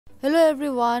Hello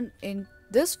everyone, in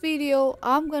this video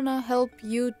I'm gonna help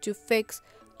you to fix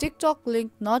TikTok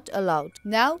link not allowed.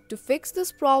 Now to fix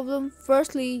this problem,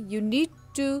 firstly you need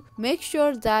to make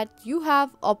sure that you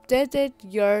have updated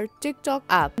your TikTok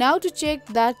app. Now to check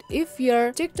that if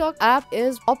your TikTok app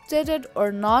is updated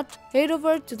or not, head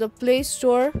over to the Play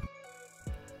Store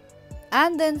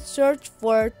and then search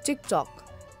for TikTok.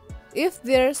 If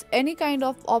there's any kind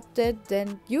of update,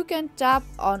 then you can tap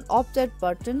on update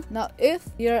button. Now if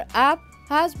your app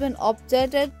has been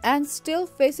updated and still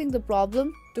facing the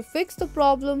problem, to fix the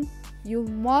problem you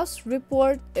must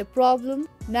report a problem.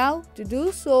 Now to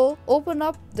do so, open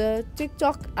up the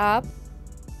TikTok app,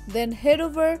 then head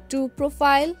over to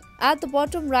profile at the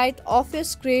bottom right of your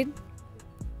screen,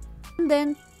 and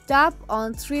then tap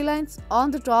on three lines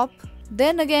on the top,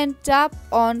 then again tap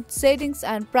on settings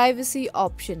and privacy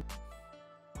option.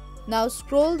 Now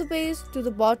scroll the page to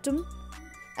the bottom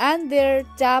and there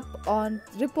tap on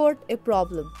report a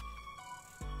problem.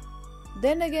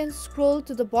 Then again scroll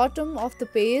to the bottom of the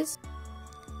page,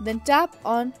 then tap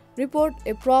on report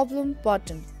a problem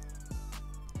button.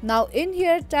 Now in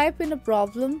here type in a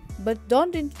problem but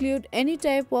don't include any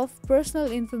type of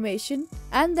personal information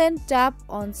and then tap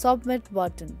on submit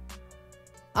button.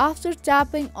 After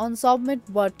tapping on submit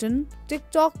button,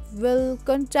 TikTok will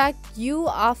contact you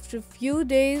after few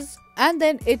days and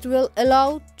then it will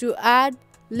allow to add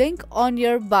link on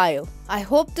your bio. I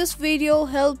hope this video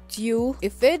helped you.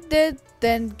 If it did,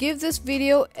 then give this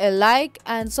video a like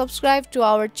and subscribe to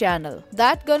our channel.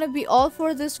 That's gonna be all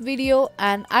for this video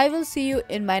and I will see you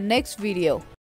in my next video.